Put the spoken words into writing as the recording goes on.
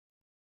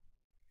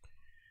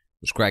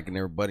What's cracking,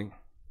 everybody?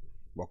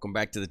 Welcome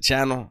back to the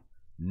channel.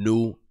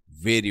 New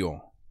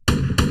video. All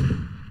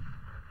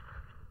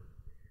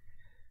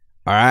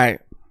right.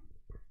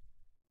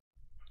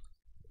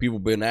 People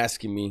been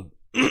asking me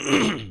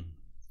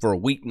for a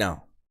week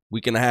now,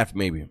 week and a half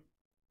maybe.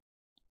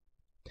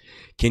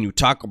 Can you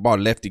talk about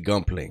Lefty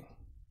Gunplay?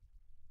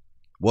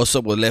 What's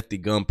up with Lefty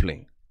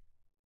Gunplay?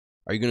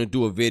 Are you going to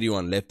do a video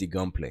on Lefty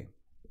Gunplay?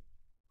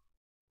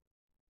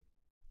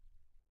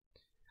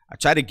 I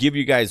try to give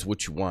you guys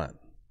what you want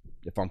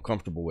if I'm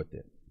comfortable with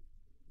it.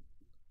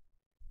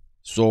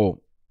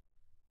 So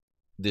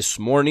this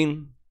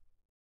morning,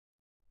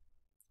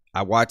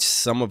 I watched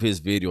some of his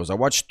videos. I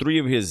watched 3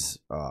 of his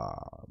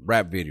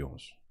rap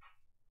videos.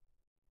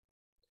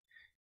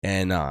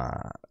 And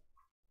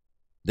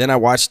then I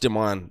watched him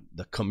on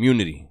the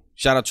community.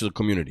 Shout out to the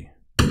community.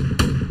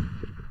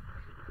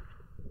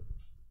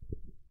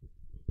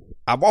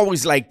 I've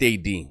always liked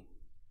AD,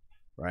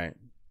 right?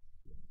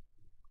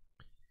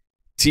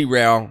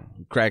 T-Rail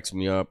cracks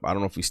me up. I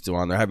don't know if he's still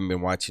on there. I haven't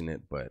been watching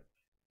it, but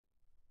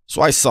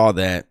so I saw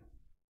that.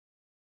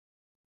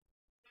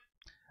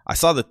 I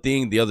saw the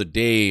thing the other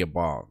day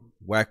about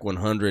Whack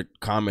 100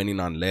 commenting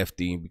on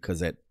Lefty because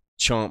that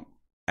chump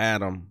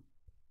Adam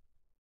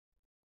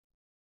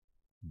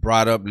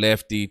brought up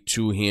Lefty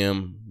to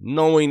him,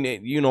 knowing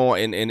it, you know,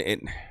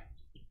 and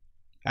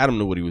Adam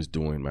knew what he was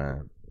doing,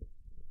 man.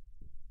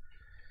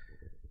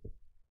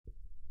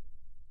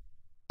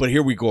 But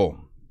here we go.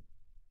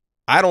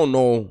 I don't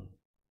know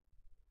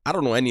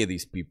any of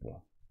these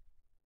people.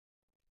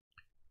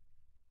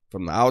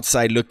 From the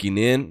outside looking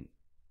in,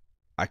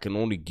 I can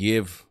only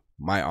give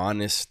my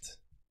honest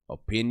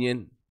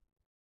opinion,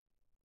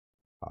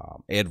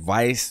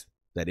 advice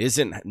that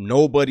isn't,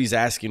 nobody's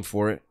asking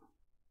for it.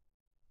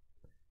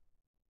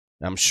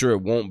 I'm sure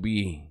it won't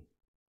be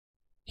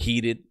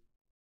heated.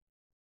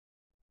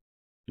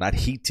 Not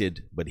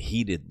heated, but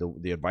heated.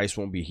 The advice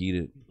won't be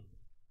heated.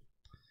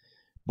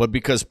 But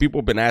because people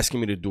have been asking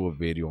me to do a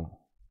video,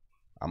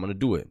 I'm going to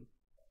do it.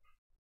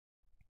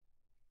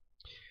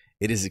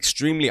 It is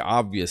extremely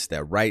obvious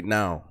that right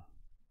now,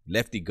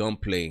 Lefty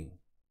Gunplay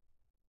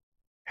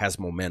has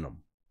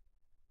momentum.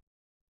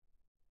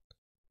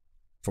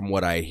 From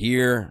what I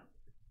hear,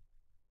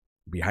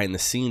 behind the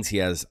scenes, he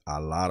has a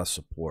lot of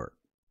support.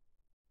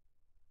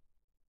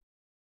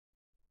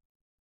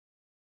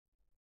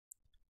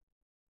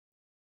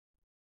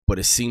 But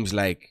it seems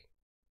like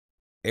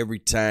every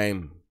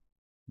time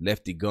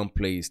Lefty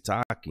Gunplay is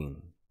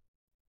talking,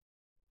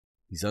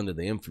 he's under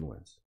the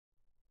influence.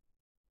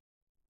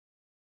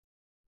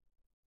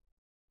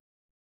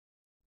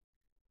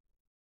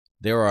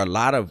 There are a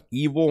lot of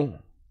evil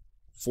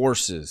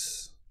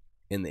forces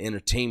in the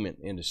entertainment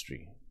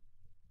industry.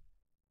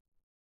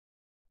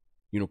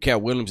 You know,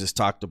 Cat Williams has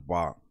talked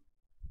about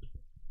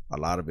a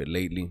lot of it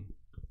lately.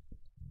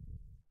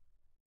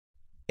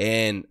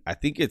 And I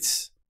think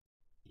it's,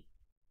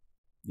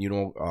 you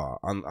know,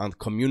 on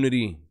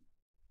community,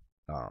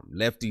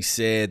 Lefty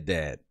said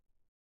that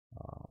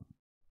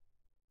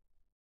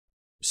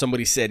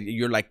somebody said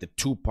you're like the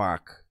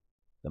Tupac,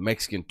 the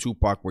Mexican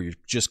Tupac, where you're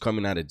just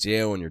coming out of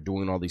jail and you're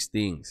doing all these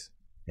things.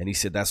 And he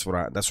said that's what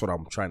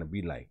I'm trying to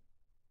be like.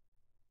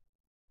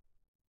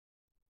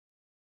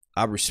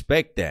 I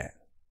respect that.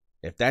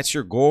 If that's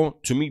your goal,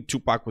 to me,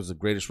 Tupac was the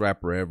greatest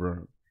rapper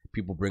ever.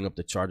 People bring up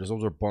the charges.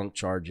 Those are bunk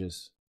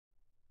charges.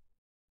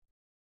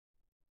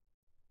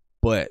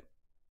 But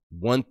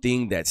one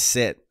thing that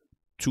set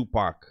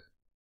Tupac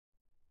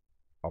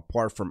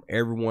apart from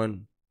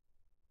everyone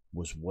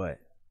was what?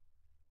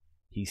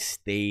 He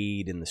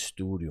stayed in the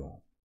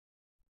studio.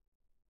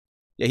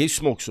 Yeah, he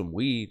smoked some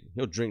weed.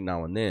 He'll drink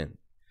now and then.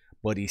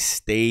 But he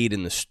stayed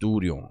in the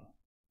studio.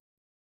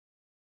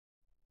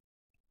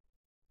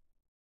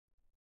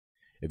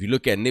 If you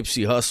look at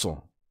Nipsey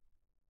Hussle,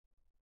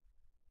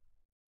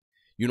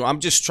 you know, I'm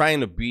just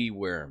trying to be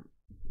where,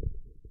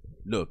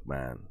 look,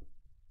 man.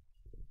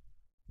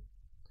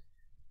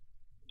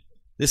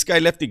 This guy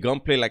Lefty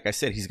Gunplay, like I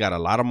said, he's got a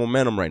lot of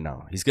momentum right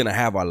now. He's going to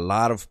have a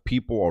lot of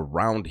people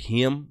around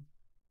him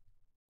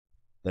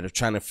that are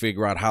trying to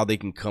figure out how they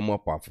can come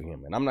up off of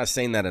him. And I'm not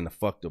saying that in a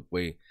fucked up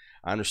way.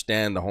 I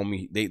understand the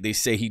homie. They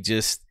say he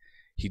just,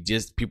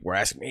 people were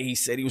asking me, hey, he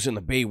said he was in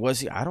the Bay. Was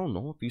he? I don't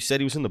know. If he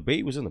said he was in the Bay,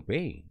 he was in the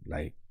Bay.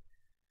 Like,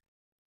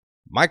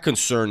 my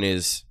concern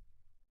is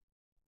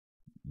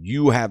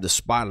you have the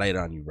spotlight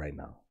on you right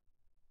now.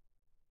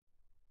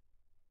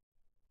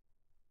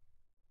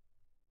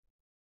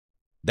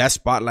 That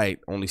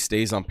spotlight only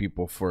stays on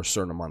people for a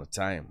certain amount of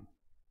time.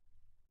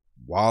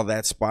 While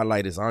that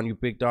spotlight is on you,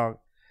 big dog,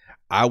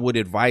 I would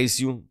advise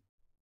you,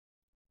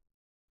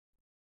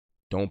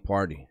 don't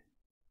party.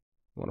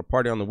 You want to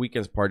party on the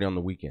weekends, party on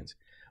the weekends.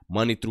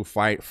 Monday through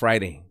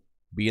Friday,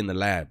 be in the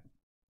lab.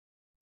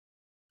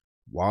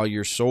 While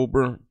you're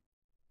sober,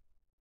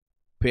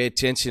 pay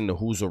attention to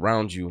who's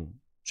around you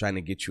trying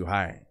to get you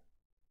high.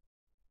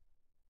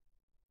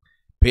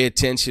 Pay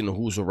attention to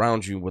who's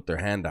around you with their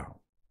hand out.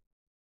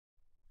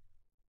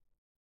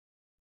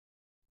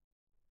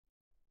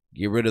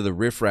 Get rid of the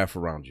riffraff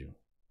around you.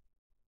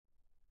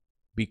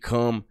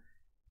 Become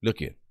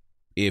look it.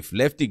 If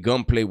Lefty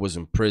Gunplay was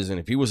in prison,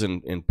 if he was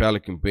in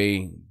Pelican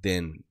Bay,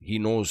 then he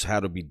knows how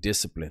to be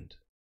disciplined.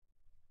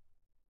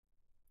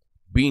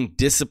 Being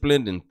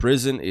disciplined in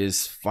prison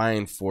is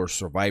fine for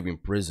surviving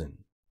prison.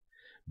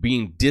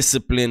 Being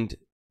disciplined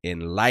in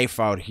life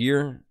out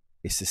here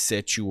is to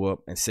set you up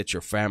and set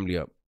your family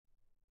up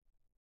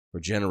for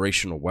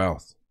generational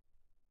wealth.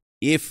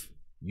 If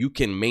you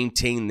can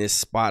maintain this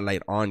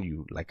spotlight on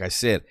you, like I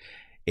said,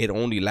 it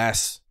only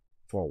lasts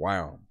for a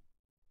while.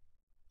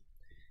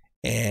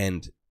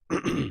 And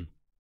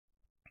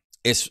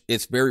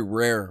it's very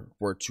rare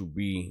for it to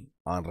be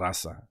on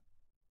raza.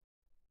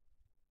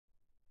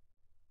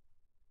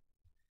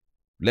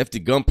 Lefty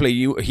Gunplay,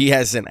 he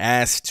hasn't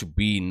asked to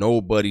be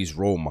nobody's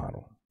role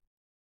model.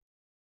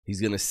 He's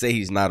going to say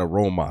he's not a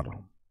role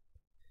model,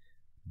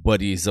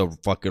 but he's a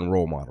fucking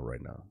role model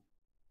right now.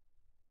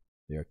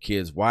 There are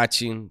kids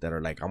watching that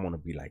are like, I want to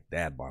be like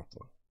that,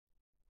 Bato.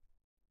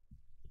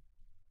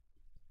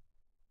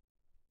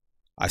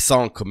 I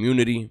saw in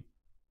Community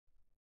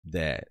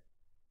that,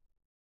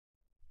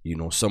 you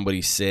know,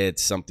 somebody said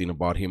something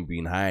about him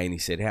being high, and he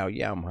said, hell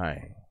yeah, I'm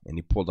high. And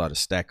he pulled out a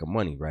stack of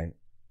money, right?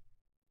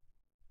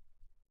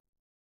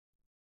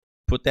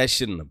 Put that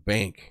shit in the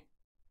bank.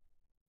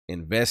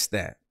 Invest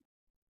that.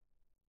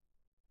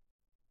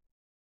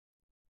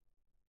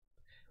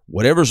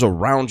 Whatever's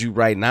around you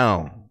right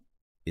now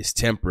is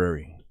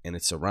temporary, and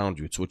it's around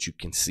you. It's what you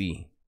can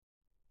see.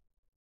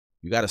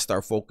 You got to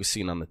start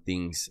focusing on the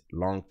things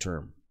long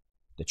term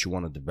that you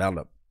want to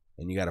develop,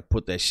 and you got to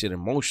put that shit in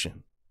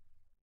motion.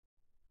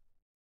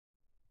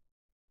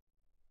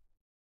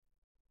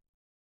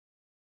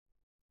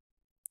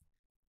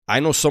 I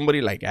know somebody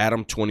like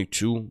Adam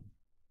 22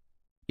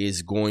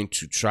 is going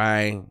to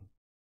try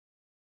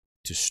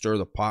to stir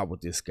the pot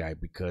with this guy,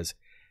 because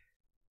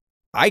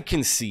I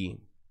can see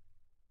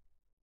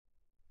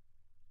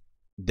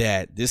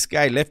that this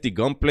guy Lefty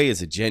Gunplay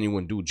is a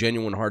genuine dude,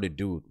 genuine hearted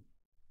dude.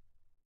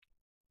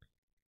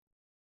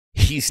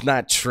 He's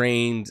not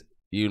trained,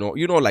 you know,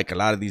 like a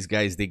lot of these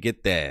guys, they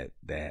get that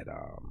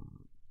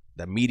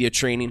media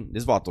training.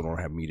 This Vato don't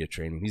have media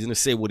training. He's gonna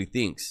say what he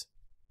thinks.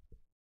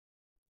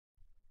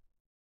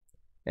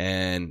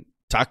 And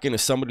talking to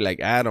somebody like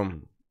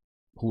Adam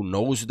who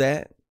knows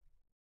that,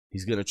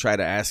 he's gonna try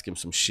to ask him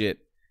some shit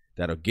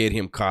that'll get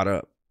him caught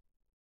up.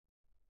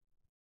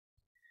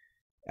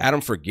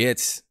 Adam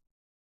forgets.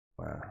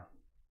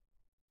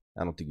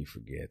 I don't think he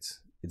forgets.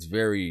 It's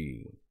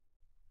very,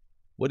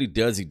 what he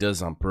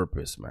does on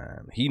purpose,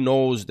 man. He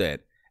knows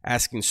that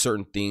asking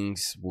certain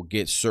things will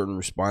get certain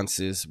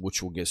responses,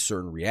 which will get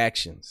certain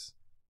reactions.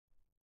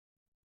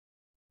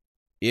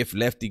 If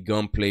Lefty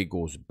Gunplay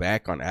goes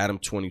back on Adam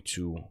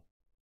 22,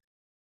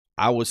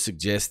 I would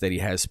suggest that he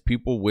has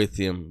people with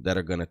him that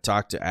are going to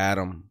talk to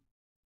Adam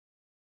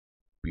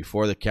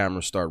before the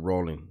cameras start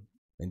rolling,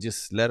 and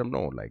just let him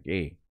know, like,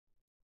 hey,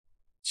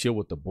 chill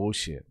with the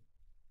bullshit.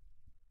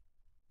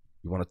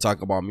 You want to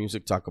talk about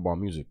music? Talk about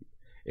music.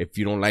 If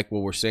you don't like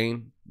what we're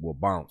saying, we'll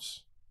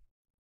bounce.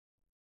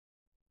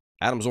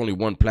 Adam's only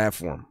one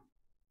platform.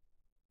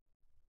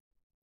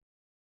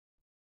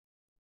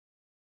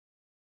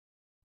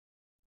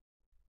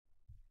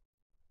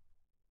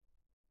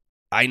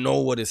 I know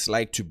what it's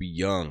like to be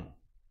young.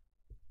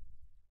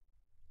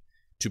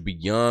 To be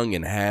young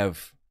and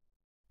have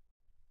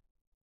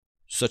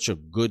such a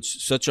big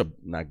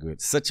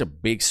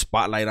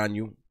spotlight on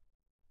you.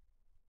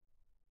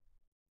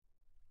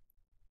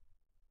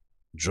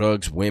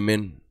 Drugs,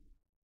 women,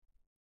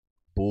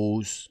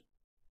 booze,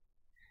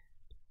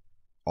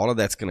 all of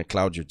that's going to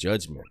cloud your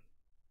judgment.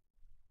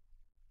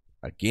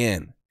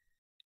 Again,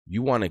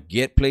 you want to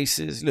get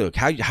places. Look,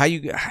 how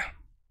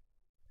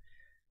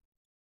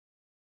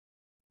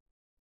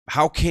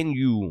can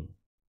you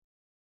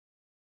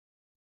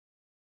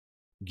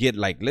get,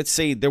 like, let's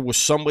say there was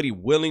somebody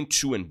willing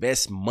to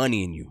invest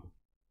money in you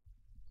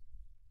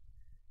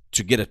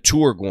to get a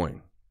tour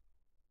going.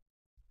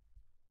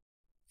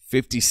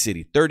 50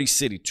 city, 30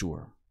 city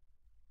tour.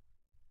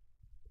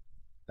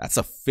 That's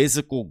a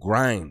physical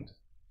grind.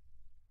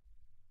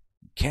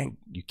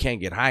 You can't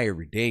get high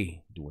every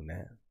day doing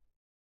that.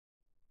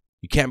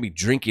 You can't be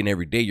drinking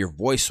every day. Your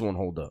voice won't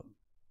hold up.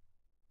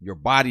 Your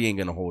body ain't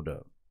gonna hold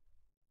up.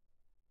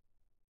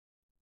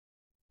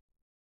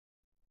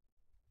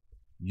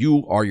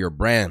 You are your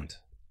brand.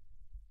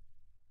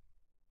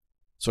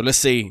 So let's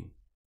say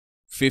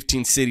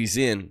 15 cities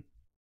in,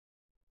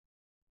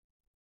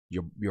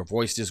 your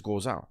voice just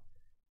goes out.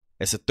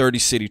 It's a 30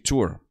 city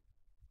tour.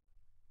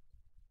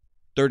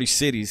 30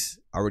 cities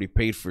already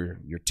paid for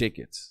your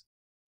tickets.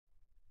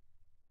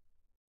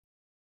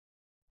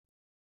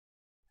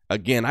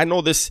 Again, I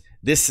know this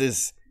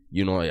is,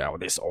 you know,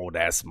 this old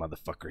ass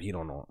motherfucker, he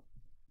don't know.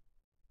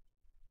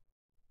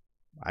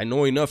 I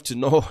know enough to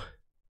know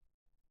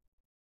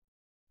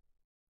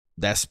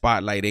that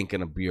spotlight ain't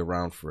gonna be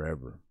around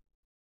forever.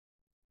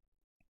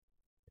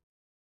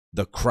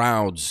 The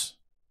crowds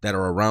that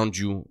are around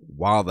you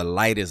while the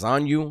light is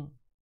on you,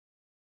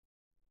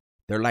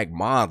 they're like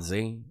moths,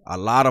 eh? A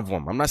lot of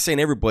them. I'm not saying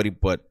everybody,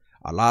 but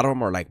a lot of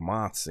them are like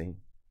moths, eh?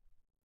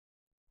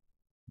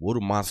 What do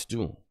moths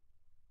do?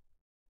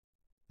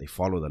 They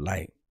follow the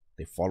light.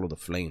 They follow the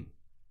flame.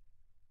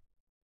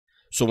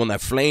 So when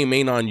that flame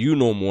ain't on you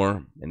no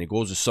more and it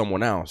goes to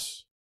someone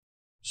else,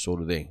 so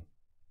do they.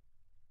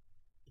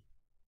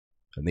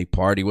 And they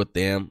party with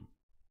them.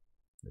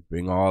 They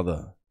bring all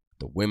the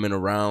women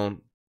around.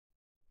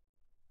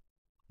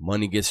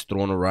 Money gets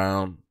thrown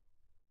around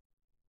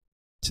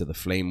till the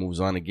flame moves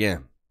on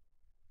again.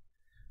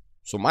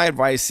 So my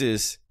advice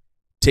is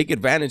take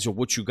advantage of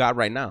what you got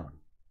right now.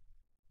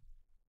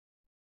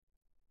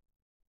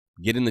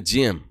 Get in the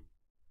gym.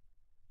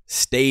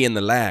 Stay in the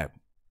lab.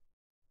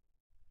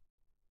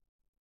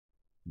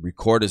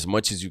 Record as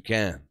much as you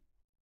can.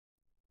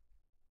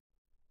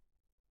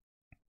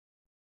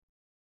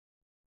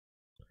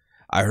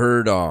 I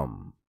heard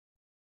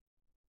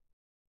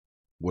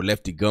what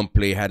Lefty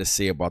Gunplay had to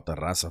say about the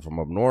raza from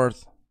up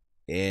north,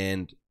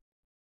 and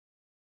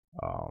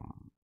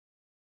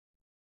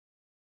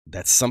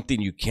that's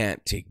something you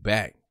can't take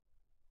back.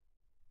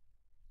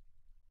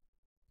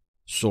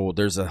 So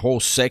there's a whole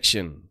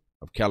section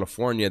of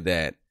California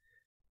that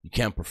you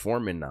can't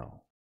perform in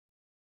now.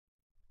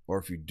 Or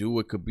if you do,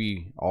 it could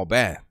be all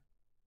bad.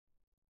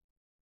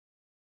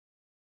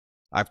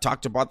 I've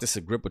talked about this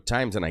a grip of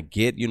times, and I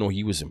get, you know,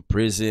 he was in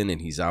prison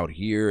and he's out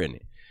here,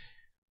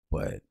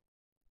 but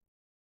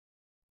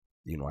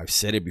you know, I've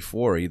said it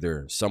before,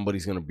 either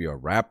somebody's gonna be a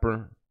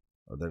rapper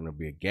or they're gonna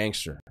be a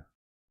gangster.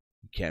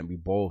 You can't be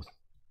both.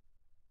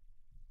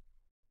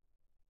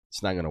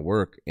 It's not gonna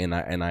work. And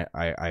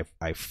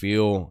I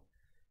feel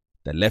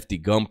that Lefty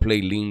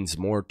Gunplay leans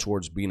more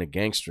towards being a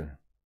gangster.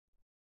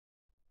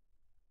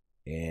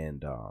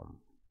 And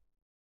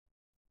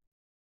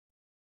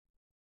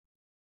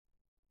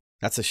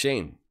that's a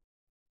shame.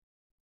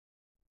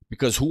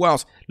 Because who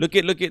else? Look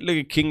at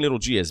King Little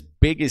G. As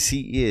big as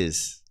he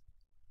is,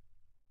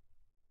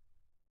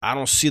 I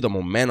don't see the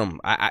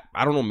momentum. I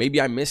don't know. Maybe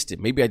I missed it.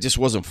 Maybe I just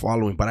wasn't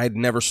following. But I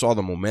never saw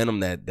the momentum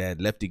that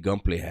Lefty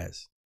Gunplay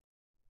has.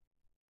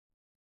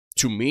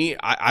 To me,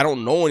 I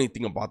don't know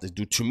anything about this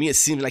dude. To me, it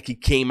seems like he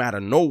came out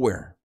of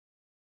nowhere,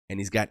 and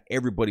he's got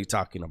everybody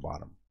talking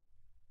about him.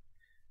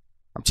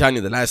 I'm telling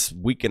you, the last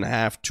week and a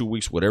half, 2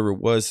 weeks, whatever it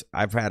was,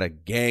 I've had a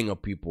gang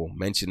of people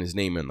mention his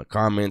name in the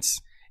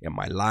comments, in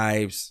my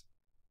lives.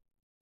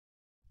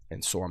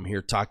 And so I'm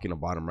here talking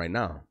about him right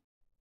now.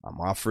 I'm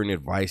offering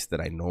advice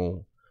that I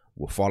know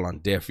will fall on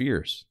deaf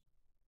ears.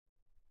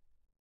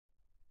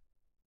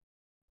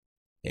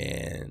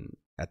 And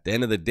at the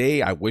end of the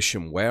day, I wish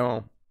him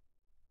well.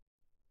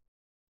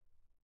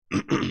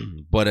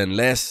 But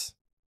unless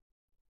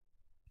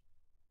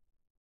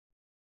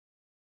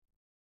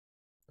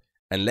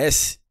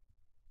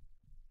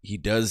he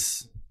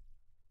does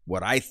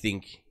what I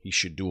think he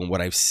should do and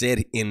what I've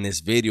said in this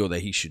video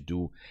that he should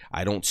do,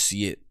 I don't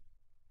see it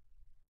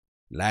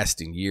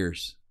lasting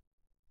years.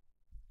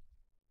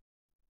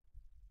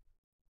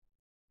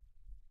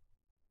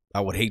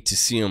 I would hate to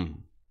see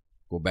him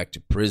go back to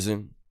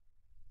prison.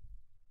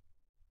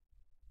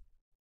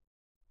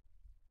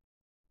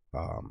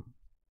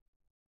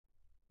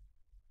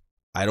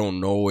 I don't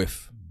know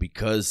if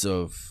because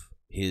of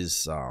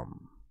his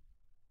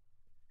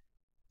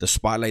the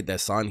spotlight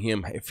that's on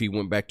him, if he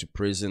went back to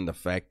prison, the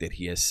fact that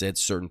he has said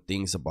certain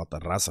things about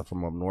the raza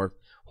from up north,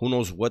 who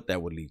knows what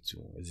that would lead to.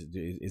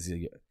 Is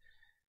it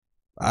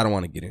I don't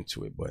want to get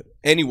into it, but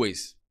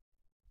anyways,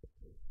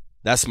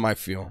 that's my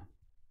feel.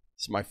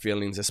 It's my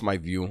feelings. That's my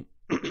view.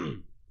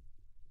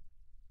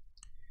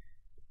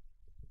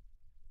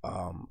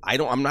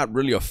 I'm not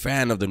really a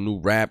fan of the new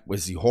rap.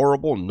 Was he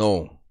horrible?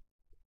 No.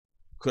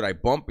 Could I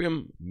bump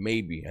him?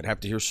 Maybe. I'd have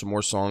to hear some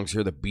more songs,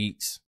 hear the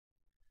beats.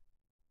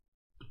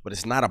 But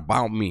it's not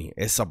about me.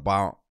 It's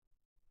about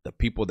the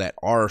people that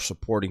are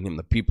supporting him,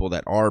 the people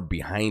that are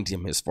behind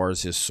him as far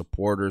as his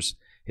supporters,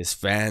 his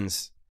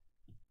fans.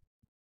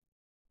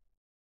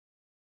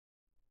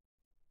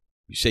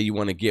 You say you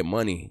want to get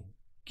money,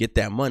 get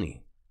that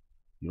money.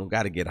 You don't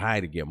got to get high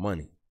to get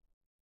money.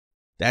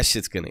 That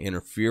shit's going to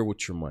interfere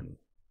with your money.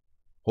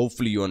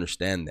 Hopefully you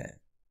understand that.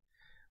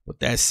 With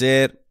that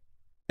said,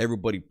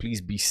 everybody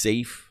please be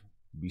safe,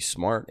 be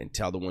smart, and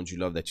tell the ones you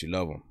love that you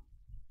love them.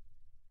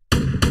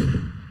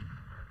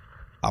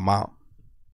 I'm out.